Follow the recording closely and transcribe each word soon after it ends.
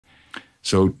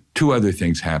So two other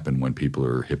things happen when people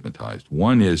are hypnotized.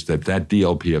 One is that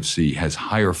DLPFC has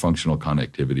higher functional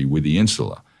connectivity with the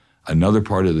insula, another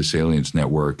part of the salience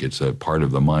network. It's a part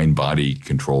of the mind-body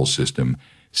control system,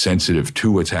 sensitive to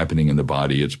what's happening in the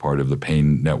body. It's part of the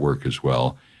pain network as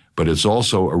well. But it's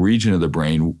also a region of the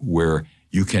brain where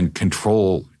you can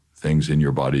control things in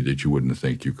your body that you wouldn't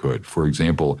think you could. For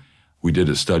example, we did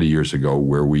a study years ago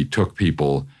where we took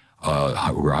people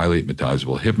who were highly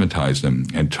hypnotizable, hypnotized them,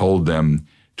 and told them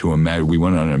to imagine. We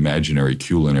went on an imaginary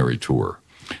culinary tour.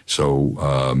 So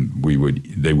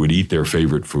they would eat their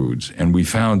favorite foods, and we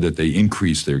found that they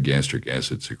increased their gastric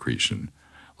acid secretion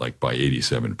like by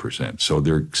 87%. So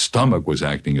their stomach was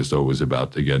acting as though it was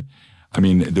about to get. I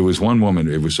mean, there was one woman,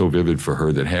 it was so vivid for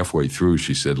her that halfway through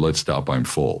she said, "Let's stop, I'm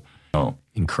full." Oh.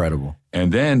 Incredible.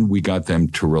 And then we got them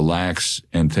to relax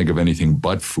and think of anything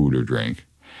but food or drink.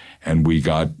 And we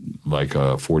got like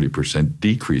a 40%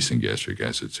 decrease in gastric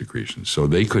acid secretion. So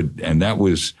they could, and that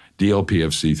was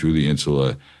DLPFC through the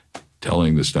insula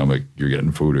telling the stomach, you're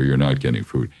getting food or you're not getting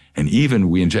food. And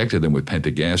even we injected them with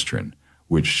pentagastrin,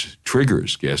 which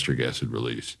triggers gastric acid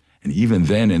release. And even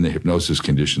then in the hypnosis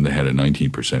condition, they had a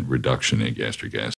 19% reduction in gastric acid.